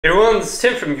Hey everyone, this is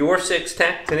Tim from Your Six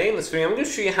Tech. Today in this video, I'm going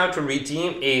to show you how to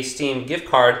redeem a Steam gift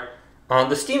card on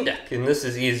the Steam Deck, and this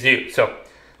is easy to do. So,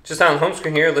 just on the home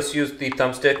screen here, let's use the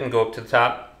thumbstick and go up to the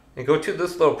top, and go to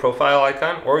this little profile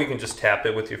icon, or you can just tap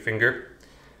it with your finger.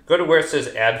 Go to where it says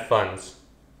Add Funds.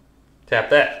 Tap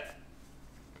that.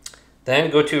 Then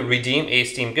go to Redeem a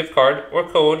Steam gift card or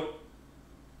code.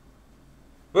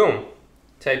 Boom.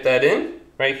 Type that in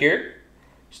right here.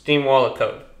 Steam wallet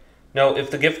code. Now,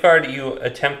 if the gift card you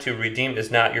attempt to redeem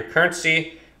is not your currency,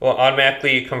 it will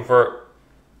automatically convert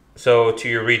to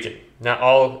your region. Not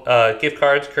all gift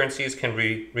cards, currencies can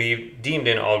be redeemed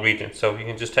in all regions. So you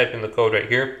can just type in the code right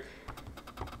here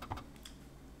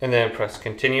and then press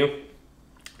continue.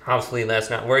 Obviously that's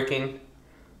not working,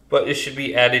 but it should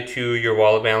be added to your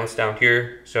wallet balance down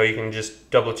here, so you can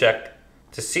just double check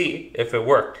to see if it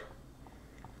worked.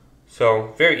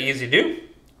 So very easy to do.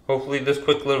 Hopefully this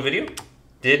quick little video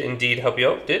did indeed help you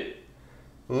out.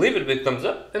 Leave it a big thumbs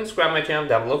up and subscribe to my channel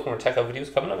down below for more tech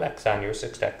videos coming up next on Your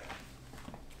Six Tech.